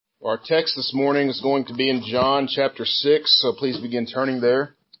Our text this morning is going to be in John chapter 6, so please begin turning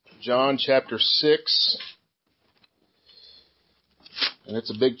there. John chapter 6. And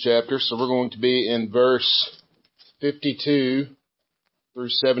it's a big chapter, so we're going to be in verse 52 through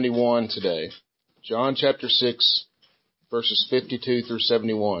 71 today. John chapter 6, verses 52 through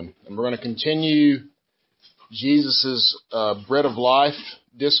 71. And we're going to continue Jesus' bread of life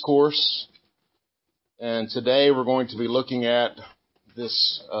discourse. And today we're going to be looking at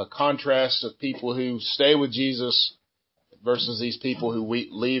this contrast of people who stay with Jesus versus these people who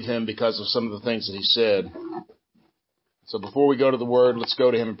leave him because of some of the things that he said. So before we go to the Word, let's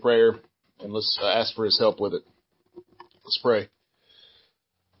go to him in prayer and let's ask for his help with it. Let's pray.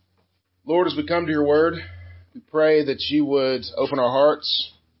 Lord, as we come to your Word, we pray that you would open our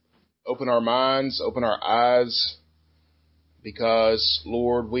hearts, open our minds, open our eyes, because,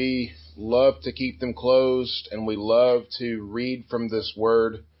 Lord, we love to keep them closed, and we love to read from this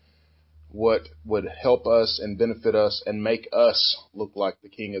Word what would help us and benefit us and make us look like the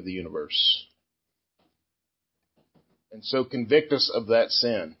King of the universe. And so convict us of that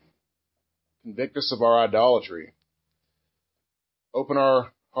sin. Convict us of our idolatry. Open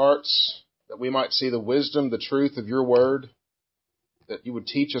our hearts that we might see the wisdom, the truth of your Word, that you would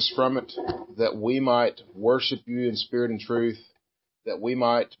teach us from it, that we might worship you in spirit and truth, that we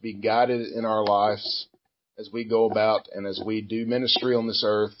might be guided in our lives as we go about and as we do ministry on this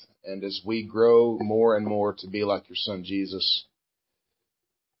earth and as we grow more and more to be like your Son, Jesus.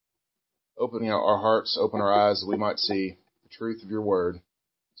 Open our hearts, open our eyes that we might see the truth of your Word.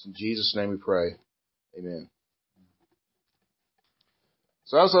 It's in Jesus' name we pray. Amen.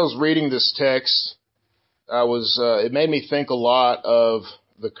 So as I was reading this text, it made me think a lot of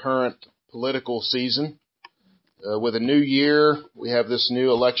the current political season. With a new year, we have this new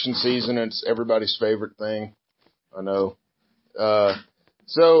election season, and it's everybody's favorite thing. I know. And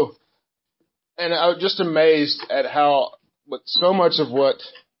I was just amazed at but so much of what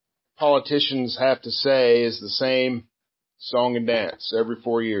politicians have to say is the same song and dance every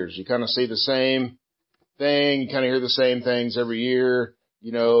 4 years. You kind of see the same thing, you kind of hear the same things every year,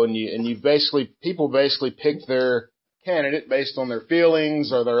 and people basically pick their candidate based on their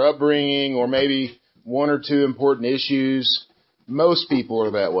feelings or their upbringing or maybe one or two important issues. Most people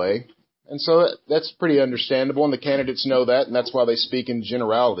are that way. And so that's pretty understandable, and the candidates know that, and that's why they speak in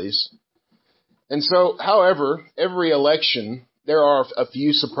generalities. And so, however, every election, there are a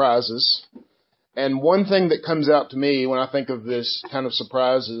few surprises. And one thing that comes out to me when I think of this kind of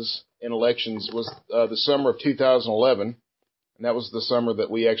surprises in elections was the summer of 2011. And that was the summer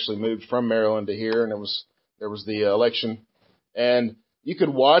that we actually moved from Maryland to here, and there was the election. And you could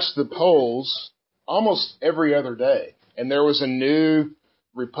watch the polls almost every other day. And there was a new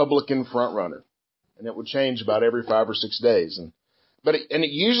Republican frontrunner. And it would change about every 5 or 6 days. But it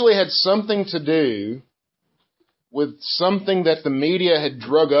usually had something to do with something that the media had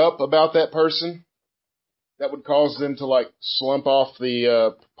drug up about that person that would cause them to slump off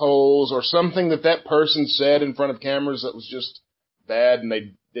the polls, or something that person said in front of cameras that was just bad and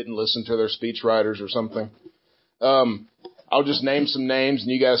they didn't listen to their speechwriters or something. I'll just name some names,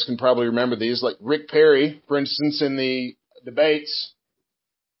 and you guys can probably remember these. Like Rick Perry, for instance, in the debates,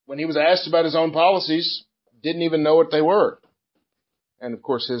 when he was asked about his own policies, didn't even know what they were. And, of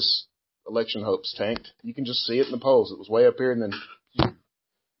course, his election hopes tanked. You can just see it in the polls. It was way up here. And then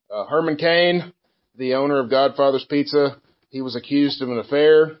Herman Cain, the owner of Godfather's Pizza, he was accused of an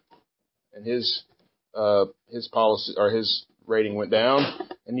affair, and his policy or his rating went down.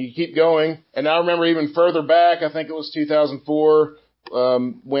 And you keep going. And I remember even further back, I think it was 2004,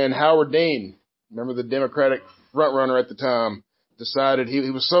 when Howard Dean, remember the Democratic frontrunner at the time, decided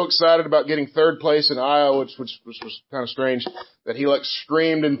he was so excited about getting third place in Iowa, which was kind of strange, that he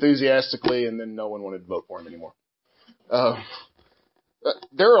screamed enthusiastically, and then no one wanted to vote for him anymore.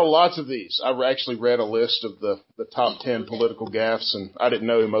 There are lots of these. I've actually read a list of the top 10 political gaffes, and I didn't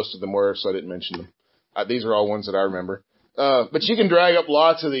know who most of them were, so I didn't mention them. These are all ones that I remember. But you can drag up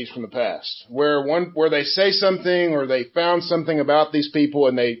lots of these from the past, where they say something or they found something about these people,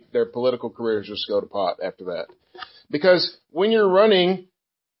 and their political careers just go to pot after that. Because when you're running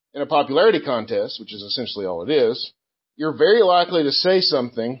in a popularity contest, which is essentially all it is, you're very likely to say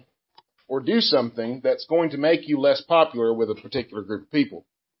something or do something that's going to make you less popular with a particular group of people.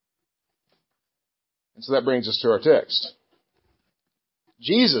 And so that brings us to our text.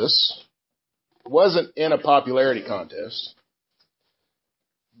 Jesus wasn't in a popularity contest,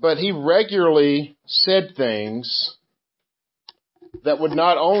 but he regularly said things that would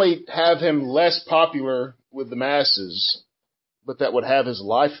not only have him less popular with the masses, but that would have his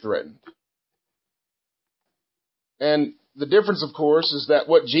life threatened. And the difference, of course, is that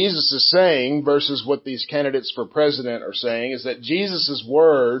what Jesus is saying versus what these candidates for president are saying is that Jesus'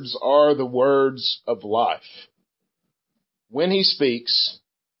 words are the words of life. When he speaks,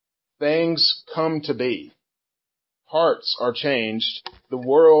 things come to be. Hearts are changed. The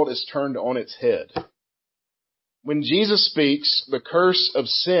world is turned on its head. When Jesus speaks, the curse of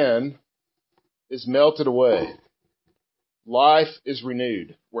sin is melted away. Life is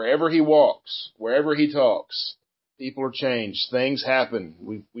renewed. Wherever he walks, wherever he talks, people are changed. Things happen.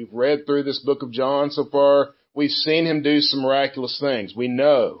 We've read through this book of John so far. We've seen him do some miraculous things. We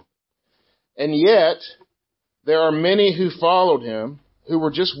know. And yet, there are many who followed him who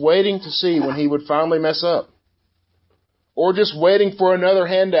were just waiting to see when he would finally mess up. Or just waiting for another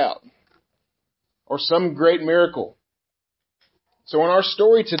handout. Or some great miracle. So in our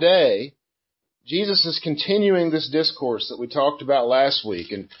story today, Jesus is continuing this discourse that we talked about last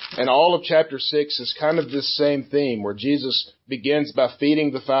week, and all of chapter 6 is kind of this same theme where Jesus begins by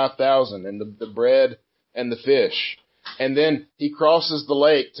feeding the 5,000 and the bread and the fish. And then he crosses the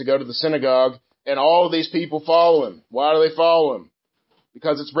lake to go to the synagogue, and all of these people follow him. Why do they follow him?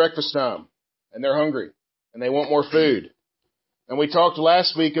 Because it's breakfast time, and they're hungry, and they want more food. And we talked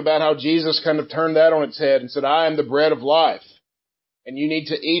last week about how Jesus kind of turned that on its head and said, I am the bread of life. And you need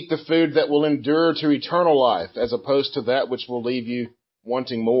to eat the food that will endure to eternal life as opposed to that which will leave you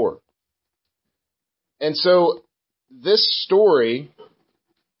wanting more. And so this story,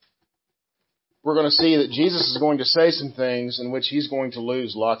 we're going to see that Jesus is going to say some things in which he's going to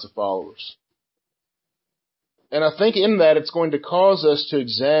lose lots of followers. And I think in that it's going to cause us to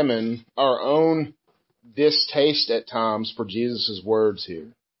examine our own distaste at times for Jesus' words here.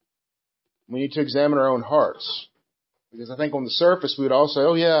 We need to examine our own hearts. Because I think on the surface we would all say,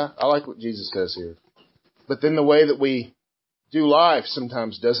 oh yeah, I like what Jesus says here. But then the way that we do life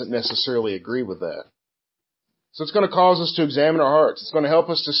sometimes doesn't necessarily agree with that. So it's going to cause us to examine our hearts. It's going to help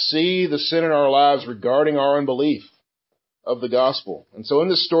us to see the sin in our lives regarding our unbelief of the gospel. And so in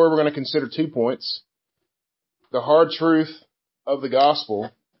this story we're going to consider 2 points. The hard truth of the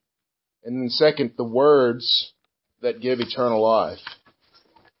gospel. And then second, the words that give eternal life.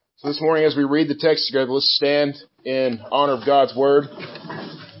 So this morning as we read the text together, let's stand in honor of God's Word.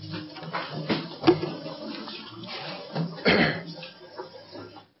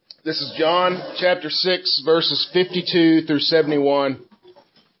 This is John chapter 6, verses 52 through 71.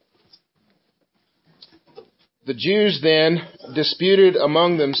 The Jews then disputed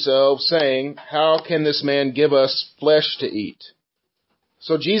among themselves, saying, How can this man give us flesh to eat?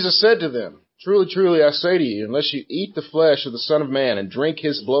 So Jesus said to them, Truly, truly, I say to you, unless you eat the flesh of the Son of Man and drink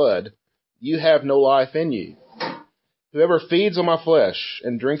his blood, you have no life in you. Whoever feeds on my flesh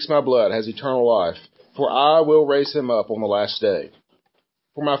and drinks my blood has eternal life, for I will raise him up on the last day.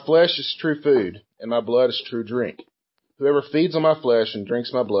 For my flesh is true food, and my blood is true drink. Whoever feeds on my flesh and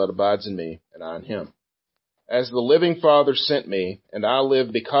drinks my blood abides in me, and I in him. As the living Father sent me, and I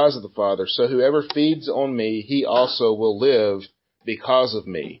live because of the Father, so whoever feeds on me, he also will live because of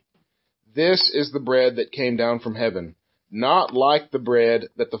me. This is the bread that came down from heaven, not like the bread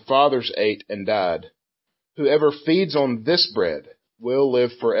that the fathers ate and died. Whoever feeds on this bread will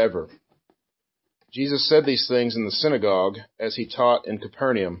live forever. Jesus said these things in the synagogue as he taught in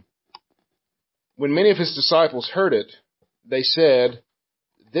Capernaum. When many of his disciples heard it, they said,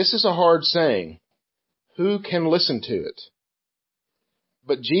 This is a hard saying. Who can listen to it?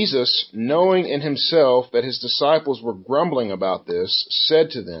 But Jesus, knowing in himself that his disciples were grumbling about this,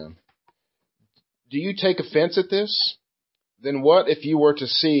 said to them, Do you take offense at this? Then what if you were to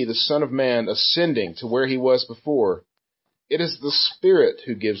see the Son of Man ascending to where he was before? It is the Spirit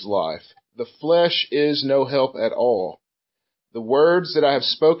who gives life. The flesh is no help at all. The words that I have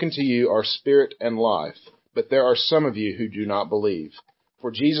spoken to you are spirit and life, but there are some of you who do not believe. For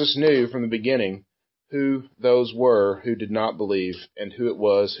Jesus knew from the beginning who those were who did not believe and who it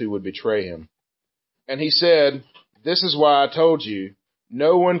was who would betray him. And he said, This is why I told you,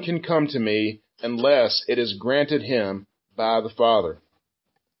 no one can come to me unless it is granted him by the Father.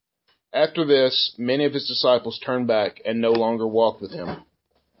 After this, many of his disciples turned back and no longer walked with him.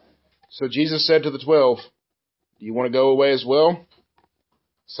 So Jesus said to the 12, Do you want to go away as well?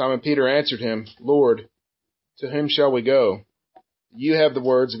 Simon Peter answered him, Lord, to whom shall we go? You have the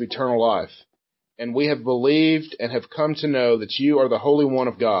words of eternal life, and we have believed and have come to know that you are the Holy One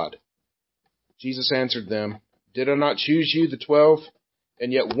of God. Jesus answered them, Did I not choose you, the 12?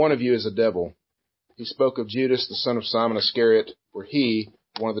 And yet one of you is a devil. He spoke of Judas, the son of Simon Iscariot, for he,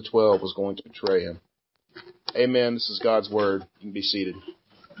 one of the 12, was going to betray him. Amen. This is God's Word. You can be seated.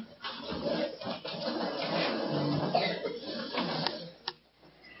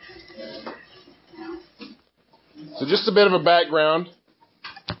 So just a bit of a background.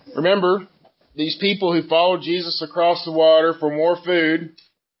 Remember, these people who followed Jesus across the water for more food,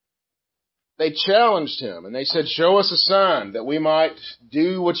 they challenged him and they said, show us a sign that we might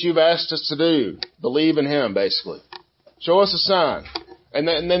do what you've asked us to do. Believe in him, basically. Show us a sign. And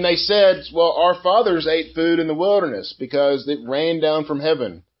then they said, well, our fathers ate food in the wilderness because it rained down from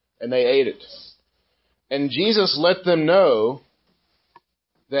heaven and they ate it. And Jesus let them know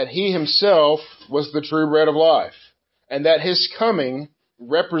that he himself was the true bread of life and that his coming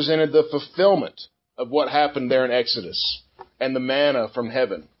represented the fulfillment of what happened there in Exodus and the manna from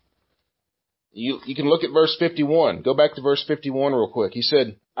heaven. You can look at verse 51. Go back to verse 51 real quick. He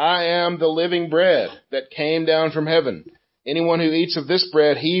said, I am the living bread that came down from heaven. Anyone who eats of this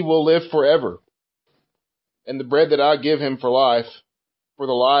bread, he will live forever. And the bread that I give him for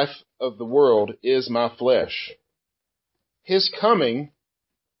the life of the world, is my flesh. His coming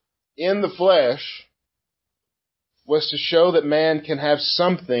in the flesh was to show that man can have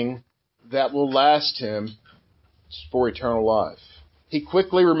something that will last him for eternal life. He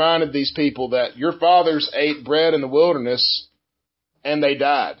quickly reminded these people that your fathers ate bread in the wilderness and they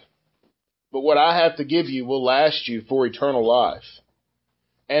died. But what I have to give you will last you for eternal life.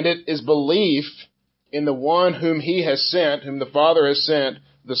 And it is belief in the one whom he has sent, whom the Father has sent,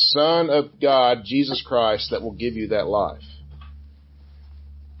 the Son of God, Jesus Christ, that will give you that life.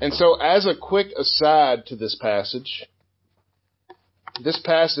 And so as a quick aside to this passage,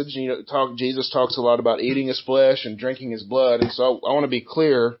 Jesus talks a lot about eating his flesh and drinking his blood. And so I want to be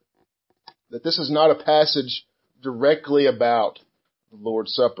clear that this is not a passage directly about the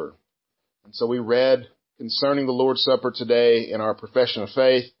Lord's Supper. And so we read concerning the Lord's Supper today in our profession of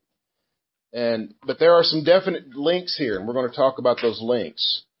faith. But there are some definite links here, and we're going to talk about those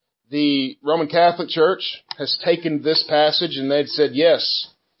links. The Roman Catholic Church has taken this passage and they've said, yes,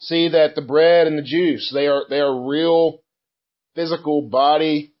 see that the bread and the juice, they are real physical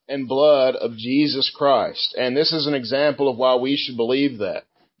body and blood of Jesus Christ. And this is an example of why we should believe that.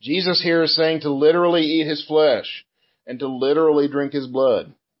 Jesus here is saying to literally eat his flesh and to literally drink his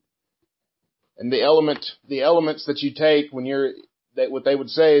blood. And the elements that you take what they would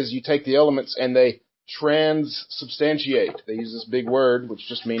say is you take the elements and they transubstantiate. They use this big word, which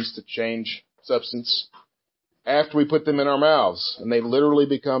just means to change substance, after we put them in our mouths. And they literally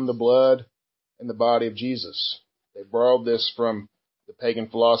become the blood and the body of Jesus. They borrowed this from the pagan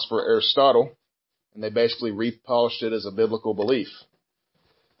philosopher Aristotle, and they basically repolished it as a biblical belief.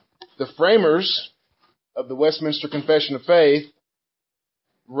 The framers of the Westminster Confession of Faith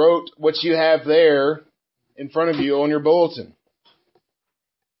wrote what you have there in front of you on your bulletin.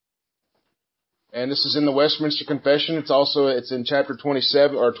 And this is in the Westminster Confession. It's in chapter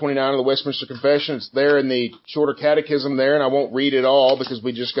 27 or 29 of the Westminster Confession. It's there in the shorter catechism there, and I won't read it all because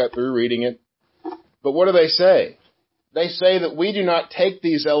we just got through reading it. But what do they say? They say that we do not take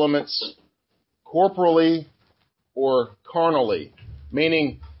these elements corporally or carnally,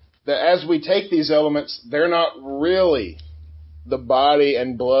 meaning that as we take these elements, they're not really the body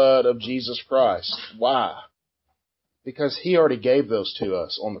and blood of Jesus Christ. Why? Because he already gave those to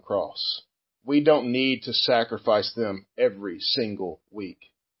us on the cross. We don't need to sacrifice them every single week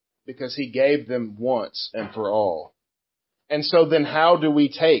because he gave them once and for all. And so then how do we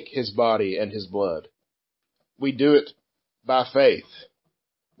take his body and his blood? We do it by faith.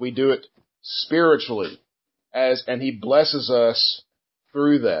 We do it spiritually and he blesses us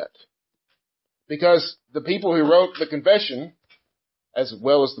through that. Because the people who wrote the confession, as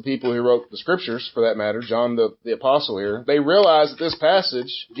well as the people who wrote the scriptures, for that matter, John the apostle here, they realize that this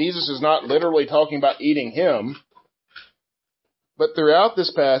passage, Jesus is not literally talking about eating him, but throughout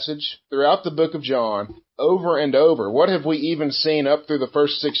this passage, throughout the book of John, over and over, what have we even seen up through the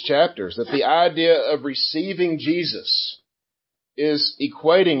first 6 chapters? That the idea of receiving Jesus is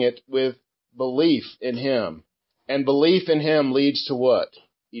equating it with belief in him. And belief in him leads to what?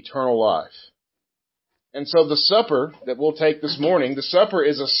 Eternal life. And so the supper that we'll take this morning, the supper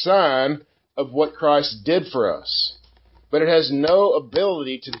is a sign of what Christ did for us. But it has no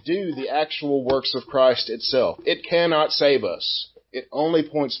ability to do the actual works of Christ itself. It cannot save us. It only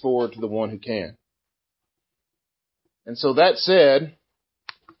points forward to the one who can. And so that said,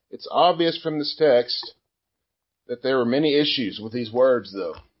 it's obvious from this text that there were many issues with these words,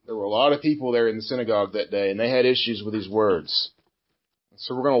 though. There were a lot of people there in the synagogue that day, and they had issues with these words.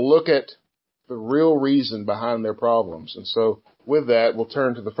 So we're going to look at the real reason behind their problems. And so with that, we'll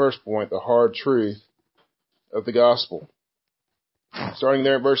turn to the first point, the hard truth of the gospel. Starting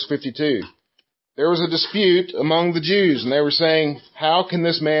there at verse 52. There was a dispute among the Jews, and they were saying, how can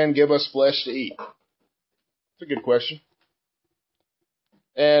this man give us flesh to eat? It's a good question.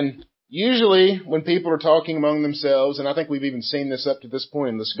 And Usually when people are talking among themselves, and I think we've even seen this up to this point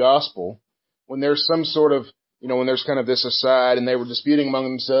in this gospel, when there's some sort of, when there's kind of this aside and they were disputing among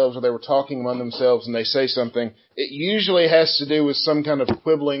themselves or they were talking among themselves and they say something, it usually has to do with some kind of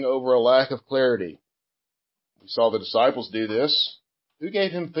quibbling over a lack of clarity. We saw the disciples do this. Who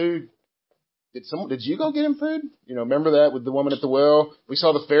gave him food? Did you go get him food? Remember that with the woman at the well? We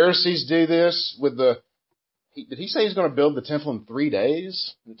saw the Pharisees do this with did he say he's going to build the temple in 3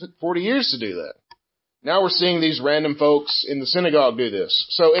 days? It took 40 years to do that. Now we're seeing these random folks in the synagogue do this.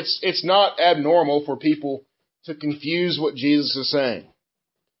 So it's not abnormal for people to confuse what Jesus is saying.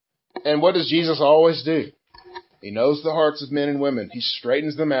 And what does Jesus always do? He knows the hearts of men and women. He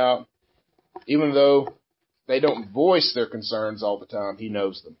straightens them out. Even though they don't voice their concerns all the time, he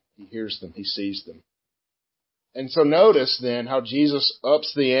knows them. He hears them. He sees them. And so notice then how Jesus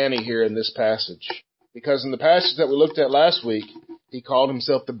ups the ante here in this passage. Because in the passage that we looked at last week, he called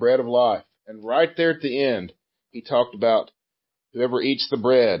himself the bread of life. And right there at the end, he talked about whoever eats the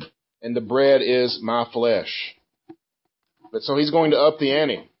bread, and the bread is my flesh. But so he's going to up the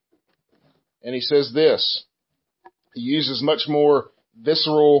ante. And he says this. He uses much more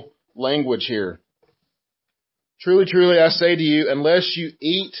visceral language here. Truly, truly, I say to you, unless you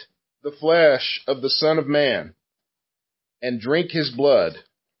eat the flesh of the Son of Man and drink his blood,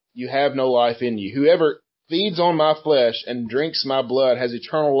 you have no life in you. Whoever feeds on my flesh and drinks my blood has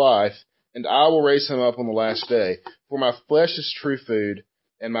eternal life, and I will raise him up on the last day. For my flesh is true food,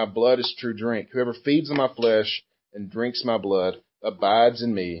 and my blood is true drink. Whoever feeds on my flesh and drinks my blood abides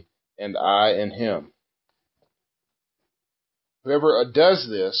in me, and I in him. Whoever does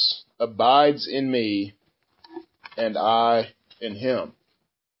this abides in me, and I in him.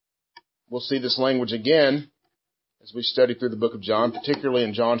 We'll see this language again as we study through the book of John, particularly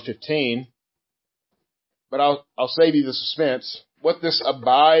in John 15. But I'll save you the suspense. What this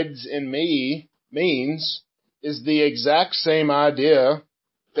abides in me means is the exact same idea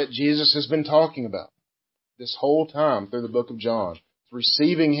that Jesus has been talking about this whole time through the book of John. It's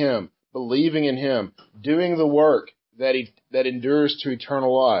receiving him, believing in him, doing the work that endures to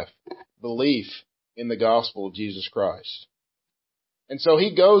eternal life, belief in the gospel of Jesus Christ. And so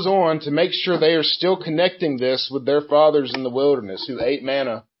he goes on to make sure they are still connecting this with their fathers in the wilderness who ate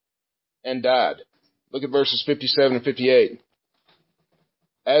manna and died. Look at verses 57 and 58.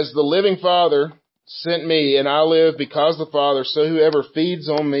 As the living Father sent me, and I live because of the Father, so whoever feeds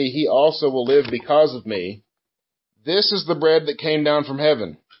on me, he also will live because of me. This is the bread that came down from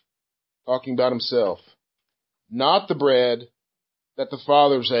heaven, talking about himself, not the bread that the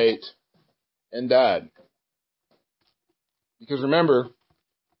fathers ate and died. Because remember,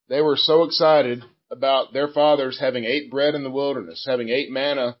 they were so excited about their fathers having ate bread in the wilderness, having ate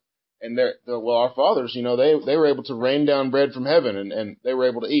manna, and our fathers, they were able to rain down bread from heaven, and they were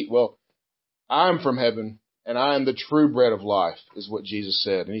able to eat. Well, I'm from heaven, and I am the true bread of life, is what Jesus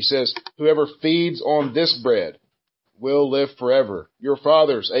said. And he says, whoever feeds on this bread will live forever. Your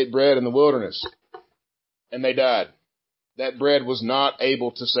fathers ate bread in the wilderness, and they died. That bread was not able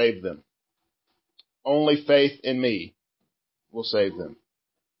to save them. Only faith in me will save them.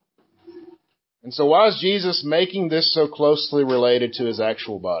 And so why is Jesus making this so closely related to his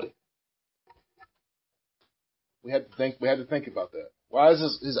actual body? We had to think about that. Why is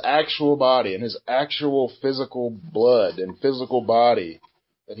his actual body and his actual physical blood and physical body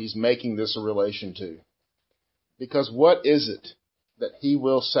that he's making this a relation to? Because what is it that he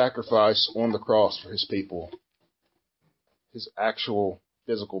will sacrifice on the cross for his people? His actual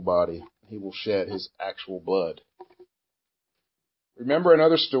physical body. He will shed his actual blood. Remember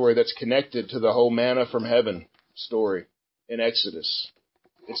another story that's connected to the whole manna from heaven story in Exodus.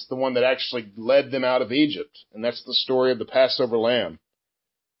 It's the one that actually led them out of Egypt, and that's the story of the Passover lamb,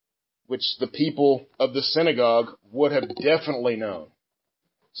 which the people of the synagogue would have definitely known.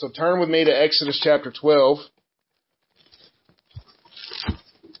 So turn with me to Exodus chapter 12.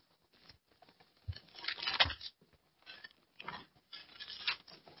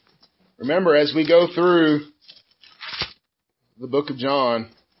 Remember, as we go through the book of John,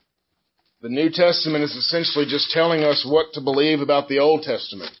 the New Testament is essentially just telling us what to believe about the Old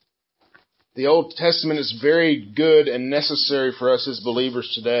Testament. The Old Testament is very good and necessary for us as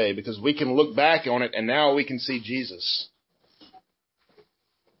believers today because we can look back on it and now we can see Jesus.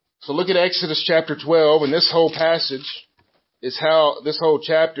 So look at Exodus chapter 12, and this whole passage this whole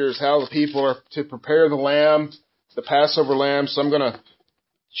chapter is how the people are to prepare the lamb, the Passover lamb. So I'm going to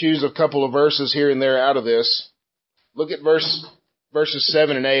choose a couple of verses here and there out of this. Look at verses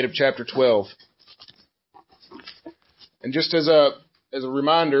 7 and 8 of chapter 12. And just as a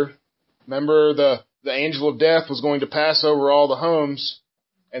reminder, remember the angel of death was going to pass over all the homes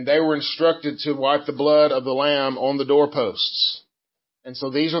And they were instructed to wipe the blood of the lamb on the doorposts. And so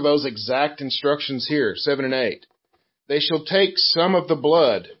these are those exact instructions here, 7 and 8. They shall take some of the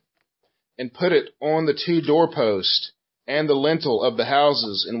blood and put it on the 2 doorposts and the lintel of the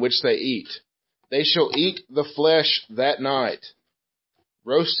houses in which they eat. They shall eat the flesh that night,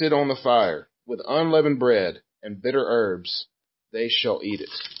 roasted on the fire, with unleavened bread and bitter herbs. They shall eat it.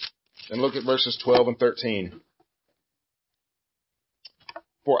 Then look at verses 12 and 13.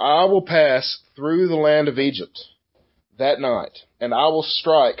 For I will pass through the land of Egypt that night, and I will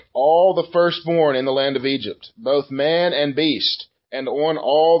strike all the firstborn in the land of Egypt, both man and beast, and on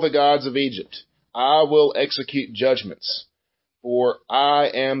all the gods of Egypt I will execute judgments, for I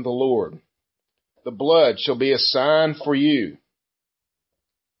am the Lord. The blood shall be a sign for you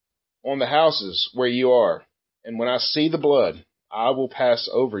on the houses where you are, and when I see the blood, I will pass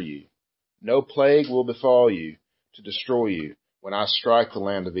over you. No plague will befall you to destroy you when I strike the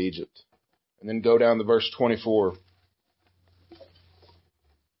land of Egypt. And then go down to verse 24.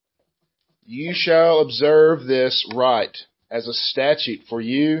 You shall observe this rite as a statute for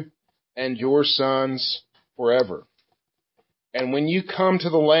you and your sons forever. And when you come to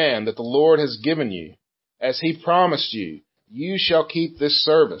the land that the Lord has given you, as he promised you, you shall keep this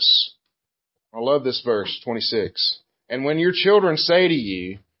service. I love this verse, 26. And when your children say to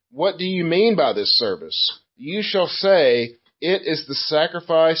you, what do you mean by this service? You shall say, it is the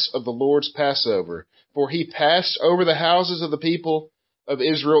sacrifice of the Lord's Passover, for he passed over the houses of the people of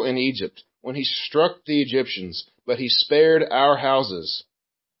Israel in Egypt, when he struck the Egyptians, but he spared our houses.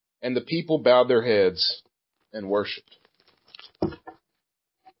 And the people bowed their heads and worshipped.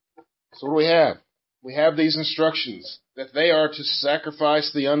 So what do we have? We have these instructions that they are to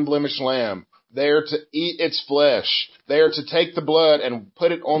sacrifice the unblemished lamb. They are to eat its flesh. They are to take the blood and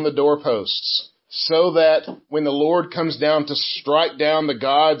put it on the doorposts, so that when the Lord comes down to strike down the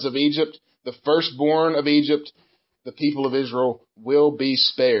gods of Egypt, the firstborn of Egypt, the people of Israel will be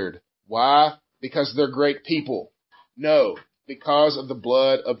spared. Why? Because they're great people. No, because of the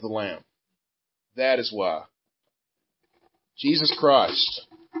blood of the Lamb. That is why. Jesus Christ,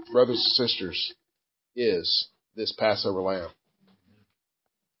 brothers and sisters, is this Passover Lamb.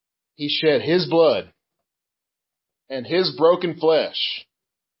 He shed his blood, and his broken flesh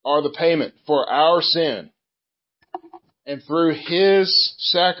are the payment for our sin. And through his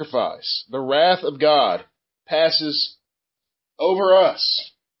sacrifice, the wrath of God passes over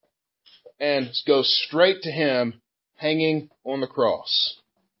us and goes straight to him hanging on the cross.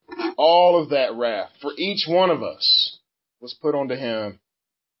 All of that wrath for each one of us was put onto him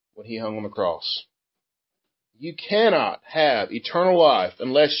when he hung on the cross. You cannot have eternal life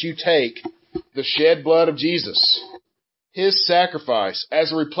unless you take the shed blood of Jesus, his sacrifice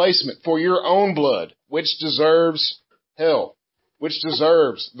as a replacement for your own blood, which deserves hell, which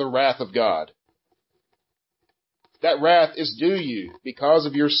deserves the wrath of God. That wrath is due you because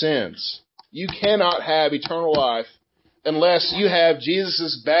of your sins. You cannot have eternal life unless you have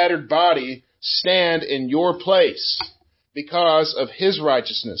Jesus' battered body stand in your place because of his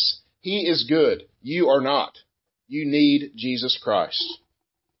righteousness. He is good. You are not. You need Jesus Christ.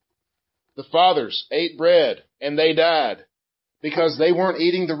 The fathers ate bread and they died because they weren't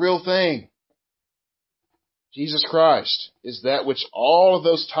eating the real thing. Jesus Christ is that which all of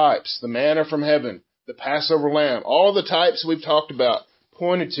those types, the manna from heaven, the Passover lamb, all the types we've talked about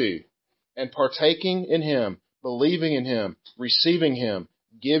pointed to. And partaking in him, believing in him, receiving him,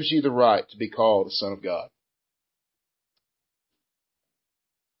 gives you the right to be called a son of God.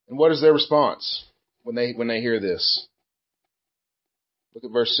 And what is their response when they hear this? Look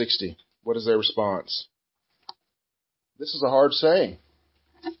at verse 60. What is their response? This is a hard saying.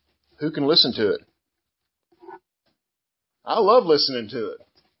 Who can listen to it? I love listening to it.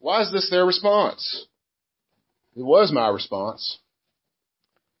 Why is this their response? It was my response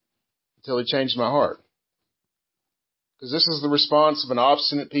until he changed my heart. Because this is the response of an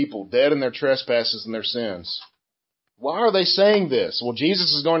obstinate people, dead in their trespasses and their sins. Why are they saying this? Well,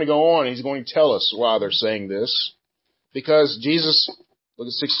 Jesus is going to go on. He's going to tell us why they're saying this. Because Jesus, look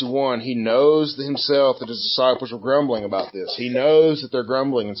at 61, he knows himself that his disciples were grumbling about this. He knows that they're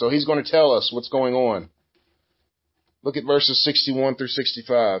grumbling, and so he's going to tell us what's going on. Look at verses 61 through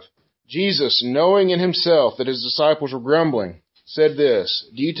 65. Jesus, knowing in himself that his disciples were grumbling, said this,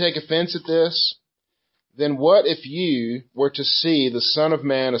 do you take offense at this? Then what if you were to see the Son of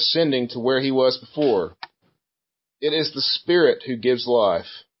Man ascending to where he was before? It is the Spirit who gives life.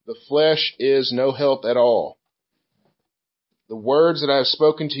 The flesh is no help at all. The words that I have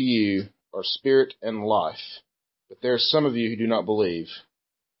spoken to you are spirit and life. But there are some of you who do not believe.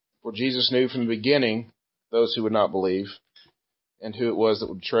 For Jesus knew from the beginning those who would not believe, and who it was that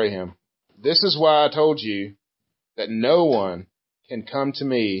would betray him. This is why I told you that no one can come to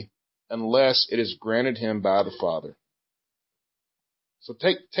me unless it is granted him by the Father. So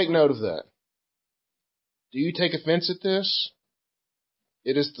take note of that. Do you take offense at this?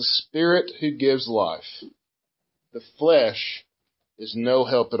 It is the Spirit who gives life. The flesh is no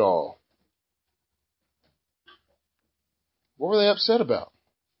help at all. What were they upset about?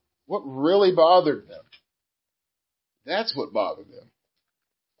 What really bothered them? That's what bothered them.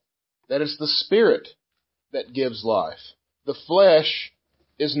 That it's the Spirit that gives life. The flesh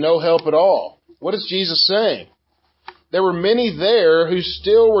is no help at all. What is Jesus saying? There were many there who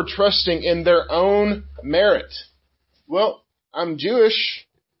still were trusting in their own merit. Well, I'm Jewish.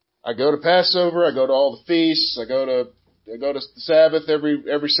 I go to Passover. I go to all the feasts. I go to the Sabbath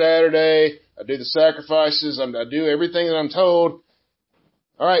every Saturday. I do the sacrifices. I do everything that I'm told.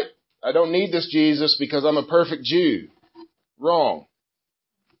 All right, I don't need this Jesus because I'm a perfect Jew. Wrong.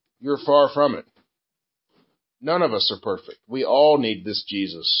 You're far from it. None of us are perfect. We all need this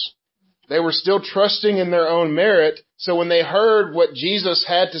Jesus. They were still trusting in their own merit, so when they heard what Jesus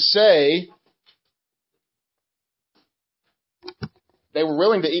had to say, they were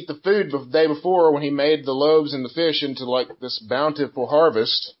willing to eat the food the day before when he made the loaves and the fish into like this bountiful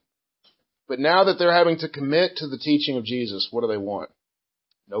harvest. But now that they're having to commit to the teaching of Jesus, what do they want?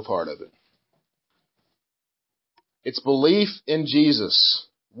 No part of it. It's belief in Jesus.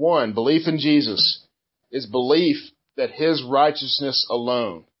 One, belief in Jesus is belief that his righteousness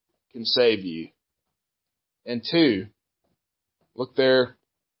alone can save you. And two, look there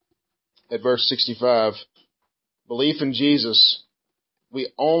at verse 65. Belief in Jesus,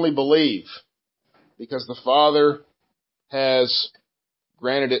 we only believe because the Father has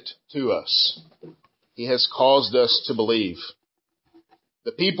granted it to us. He has caused us to believe.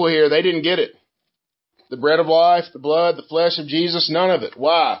 The people here, they didn't get it. The bread of life, the blood, the flesh of Jesus, none of it.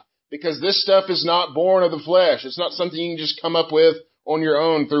 Why? Because this stuff is not born of the flesh. It's not something you can just come up with on your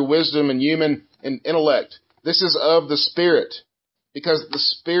own through wisdom and human intellect. This is of the Spirit, because the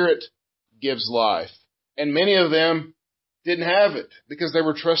Spirit gives life. And many of them didn't have it because they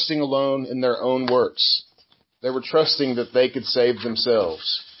were trusting alone in their own works. They were trusting that they could save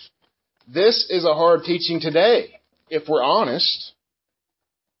themselves. This is a hard teaching today, if we're honest,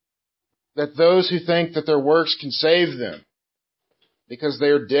 that those who think that their works can save them because they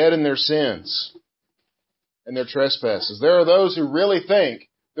are dead in their sins and their trespasses. There are those who really think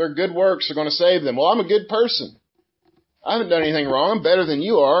their good works are going to save them. Well, I'm a good person. I haven't done anything wrong. I'm better than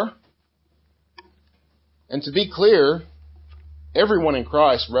you are. And to be clear, everyone in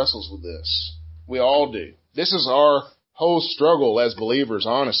Christ wrestles with this. We all do. This is our whole struggle as believers,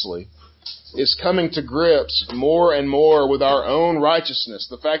 honestly, is coming to grips more and more with our own righteousness.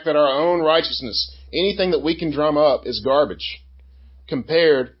 The fact that our own righteousness, anything that we can drum up, is garbage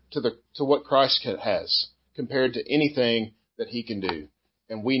compared to what Christ has, compared to anything that he can do.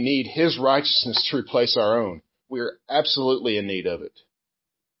 And we need his righteousness to replace our own. We are absolutely in need of it.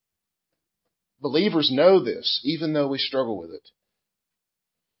 Believers know this, even though we struggle with it.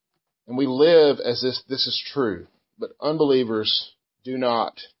 And we live as if this is true. But unbelievers do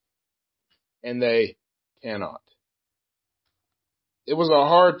not. And they cannot. It was a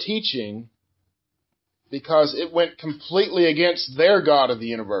hard teaching because it went completely against their God of the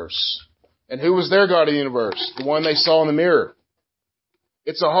universe. And who was their God of the universe? The one they saw in the mirror.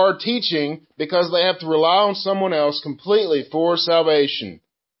 It's a hard teaching because they have to rely on someone else completely for salvation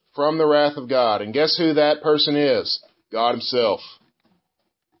from the wrath of God. And guess who that person is? God himself.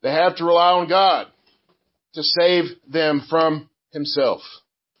 They have to rely on God to save them from himself.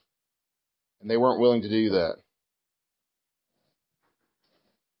 And they weren't willing to do that.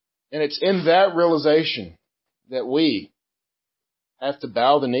 And it's in that realization that we have to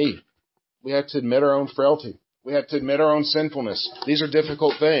bow the knee. We have to admit our own frailty. We have to admit our own sinfulness. These are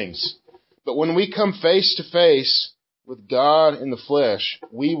difficult things. But when we come face to face with God in the flesh,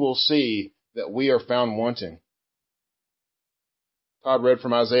 we will see that we are found wanting. Todd read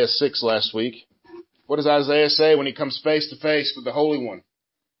from Isaiah 6 last week. What does Isaiah say when he comes face to face with the Holy One?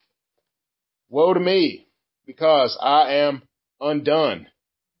 Woe to me, because I am undone.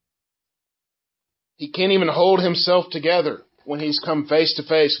 He can't even hold himself together when he's come face to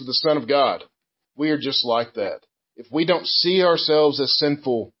face with the Son of God. We are just like that. If we don't see ourselves as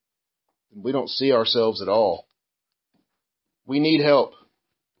sinful, then we don't see ourselves at all. We need help,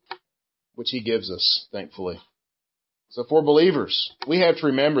 which he gives us, thankfully. So for believers, we have to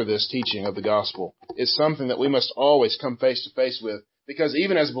remember this teaching of the gospel is something that we must always come face to face with, because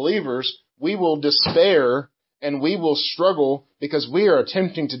even as believers, we will despair and we will struggle because we are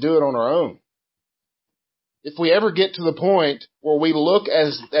attempting to do it on our own. If we ever get to the point where we look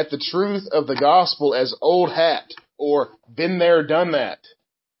at the truth of the gospel as old hat or been there, done that,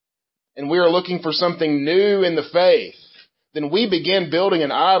 and we are looking for something new in the faith, then we begin building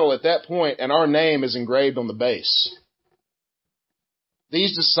an idol at that point, and our name is engraved on the base.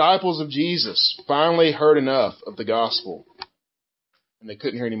 These disciples of Jesus finally heard enough of the gospel, and they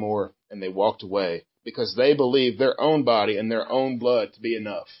couldn't hear any more, and they walked away because they believed their own body and their own blood to be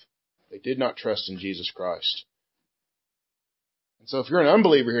enough. They did not trust in Jesus Christ. And so if you're an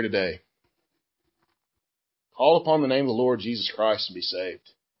unbeliever here today, call upon the name of the Lord Jesus Christ and be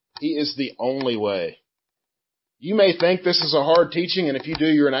saved. He is the only way. You may think this is a hard teaching, and if you do,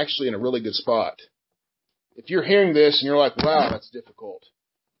 you're actually in a really good spot. If you're hearing this and you're like, wow, that's difficult.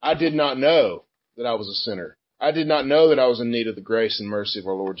 I did not know that I was a sinner. I did not know that I was in need of the grace and mercy of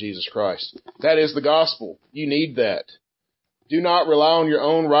our Lord Jesus Christ. That is the gospel. You need that. Do not rely on your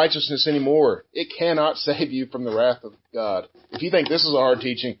own righteousness anymore. It cannot save you from the wrath of God. If you think this is a hard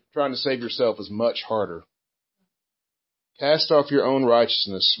teaching, trying to save yourself is much harder. Cast off your own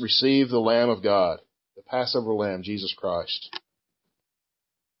righteousness. Receive the Lamb of God, the Passover Lamb, Jesus Christ.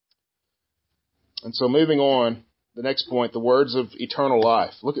 And so moving on, the next point, the words of eternal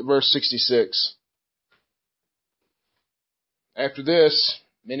life. Look at verse 66. After this,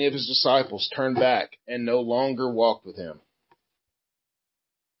 many of his disciples turned back and no longer walked with him.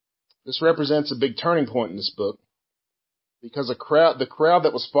 This represents a big turning point in this book because the crowd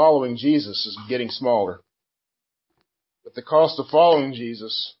that was following Jesus is getting smaller. But the cost of following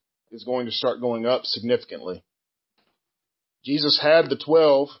Jesus is going to start going up significantly. Jesus had the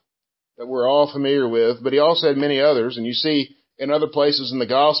 12 that we're all familiar with, but he also had many others. And you see in other places in the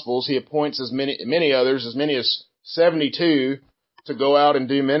Gospels, he appoints as many others, as many as 72, to go out and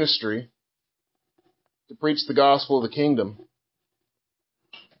do ministry, to preach the gospel of the kingdom.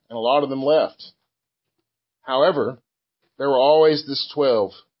 And a lot of them left. However, there were always this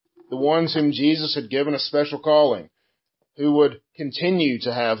 12, the ones whom Jesus had given a special calling, who would continue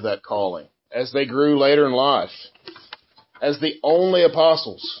to have that calling as they grew later in life, as the only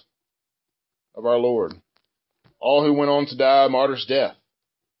apostles of our Lord, all who went on to die a martyr's death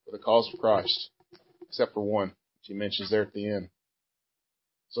for the cause of Christ, except for one, which he mentions there at the end.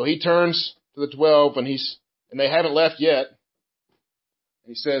 So he turns to the 12, and they haven't left yet.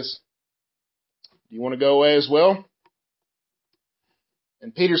 He says, do you want to go away as well?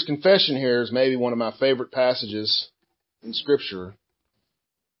 And Peter's confession here is maybe one of my favorite passages in Scripture.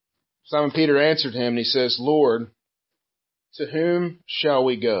 Simon Peter answered him, and he says, Lord, to whom shall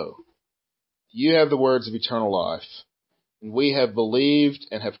we go? You have the words of eternal life, and we have believed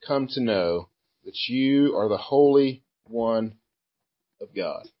and have come to know that you are the Holy One of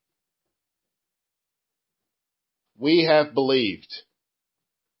God. We have believed,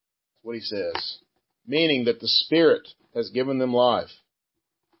 that's what he says, meaning that the Spirit has given them life.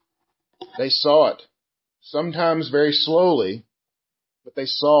 They saw it, sometimes very slowly, but they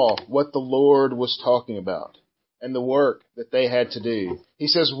saw what the Lord was talking about and the work that they had to do. He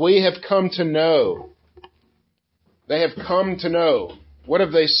says, we have come to know. They have come to know. What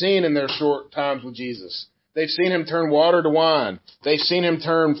have they seen in their short times with Jesus? They've seen him turn water to wine. They've seen him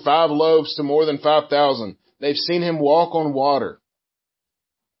turn 5 loaves to more than 5,000. They've seen him walk on water.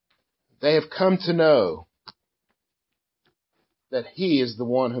 They have come to know that he is the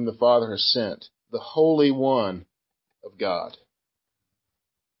one whom the Father has sent, the Holy One of God.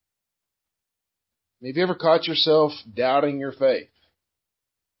 Have you ever caught yourself doubting your faith?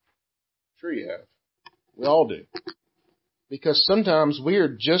 Sure you have. We all do. Because sometimes we are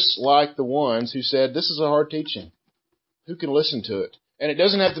just like the ones who said, this is a hard teaching. Who can listen to it? And it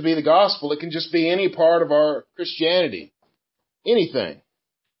doesn't have to be the gospel. It can just be any part of our Christianity. Anything.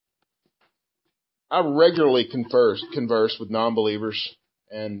 I regularly converse with non-believers,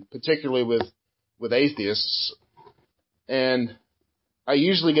 and particularly with atheists, and I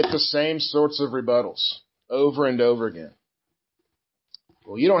usually get the same sorts of rebuttals over and over again.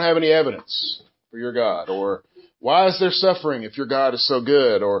 Well, you don't have any evidence for your God, or why is there suffering if your God is so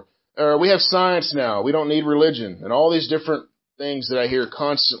good, or we have science now, we don't need religion, and all these different things that I hear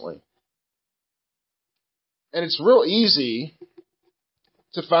constantly. And it's real easy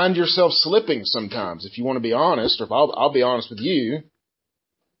to find yourself slipping sometimes, if you want to be honest, or if I'll be honest with you.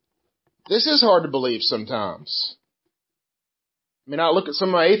 This is hard to believe sometimes. I mean, I look at some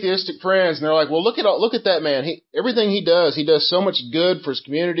of my atheistic friends, and they're like, well, look at that man. Everything he does so much good for his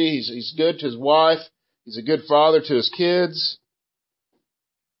community. He's good to his wife. He's a good father to his kids.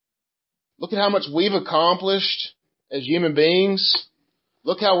 Look at how much we've accomplished as human beings.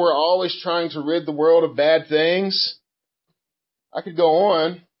 Look how we're always trying to rid the world of bad things. I could go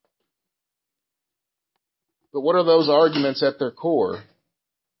on. But what are those arguments at their core?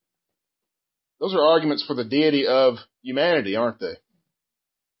 Those are arguments for the deity of humanity, aren't they?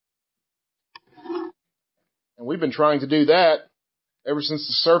 And we've been trying to do that ever since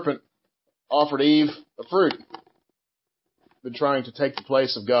the serpent offered Eve a fruit. Been trying to take the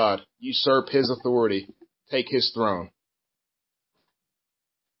place of God, usurp his authority, take his throne.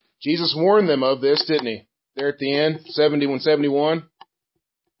 Jesus warned them of this, didn't he? There at the end, 71.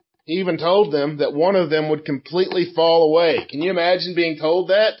 He even told them that one of them would completely fall away. Can you imagine being told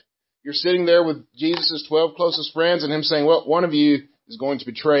that? You're sitting there with Jesus' 12 closest friends and him saying, well, one of you is going to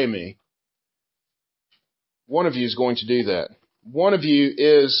betray me. One of you is going to do that. One of you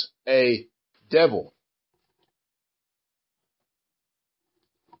is a devil.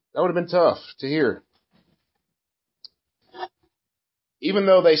 That would have been tough to hear. Even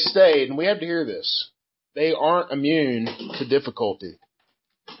though they stayed, and we have to hear this, they aren't immune to difficulty.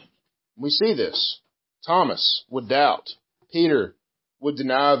 We see this. Thomas would doubt. Peter would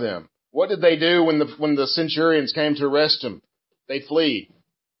deny them. What did they do when the centurions came to arrest him? They flee.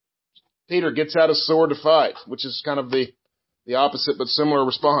 Peter gets out his sword to fight, which is kind of the opposite but similar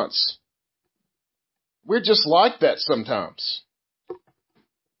response. We're just like that sometimes.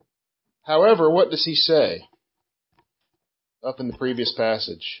 However, what does he say up in the previous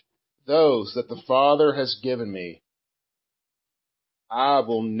passage? Those that the Father has given me, I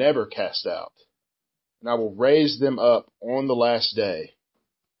will never cast out, and I will raise them up on the last day.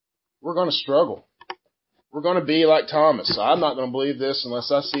 We're going to struggle. We're going to be like Thomas. I'm not going to believe this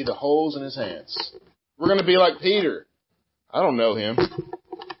unless I see the holes in his hands. We're going to be like Peter. I don't know him.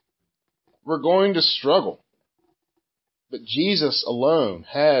 We're going to struggle. But Jesus alone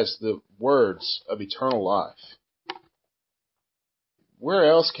has the words of eternal life.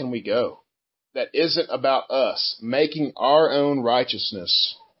 Where else can we go that isn't about us making our own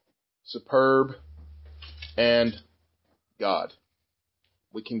righteousness superb and God?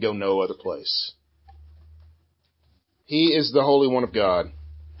 We can go no other place. He is the Holy One of God,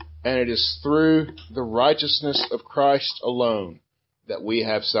 and it is through the righteousness of Christ alone that we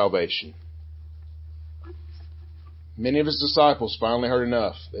have salvation. Many of his disciples finally heard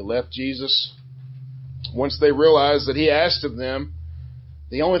enough. They left Jesus. Once they realized that he asked of them,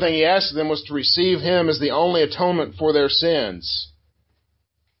 the only thing he asked of them was to receive him as the only atonement for their sins.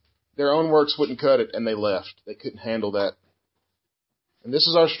 Their own works wouldn't cut it, and they left. They couldn't handle that. And this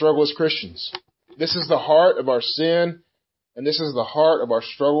is our struggle as Christians. This is the heart of our sin, and this is the heart of our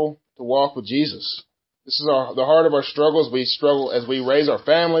struggle to walk with Jesus. This is the heart of our struggle as we raise our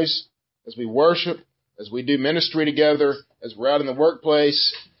families, as we worship, as we do ministry together, as we're out in the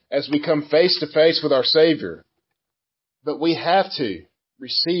workplace, as we come face to face with our Savior. But we have to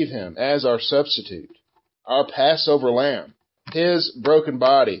receive him as our substitute, our Passover lamb, his broken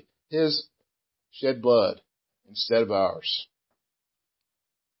body, his shed blood instead of ours.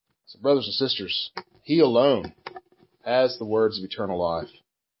 So brothers and sisters, he alone has the words of eternal life.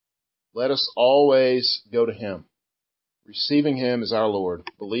 Let us always go to him, receiving him as our Lord,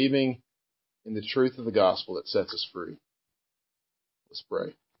 believing in the truth of the gospel that sets us free. Let's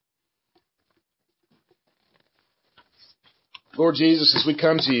pray. Lord Jesus, as we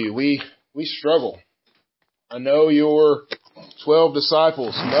come to you, we struggle. I know your 12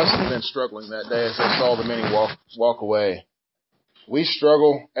 disciples must have been struggling that day as they saw the many walk away. We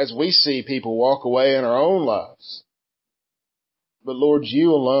struggle as we see people walk away in our own lives. But Lord,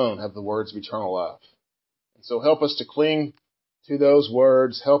 you alone have the words of eternal life. And so help us to cling to those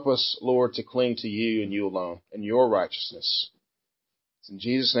words. Help us, Lord, to cling to you and you alone and your righteousness. It's in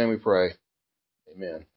Jesus' name we pray. Amen.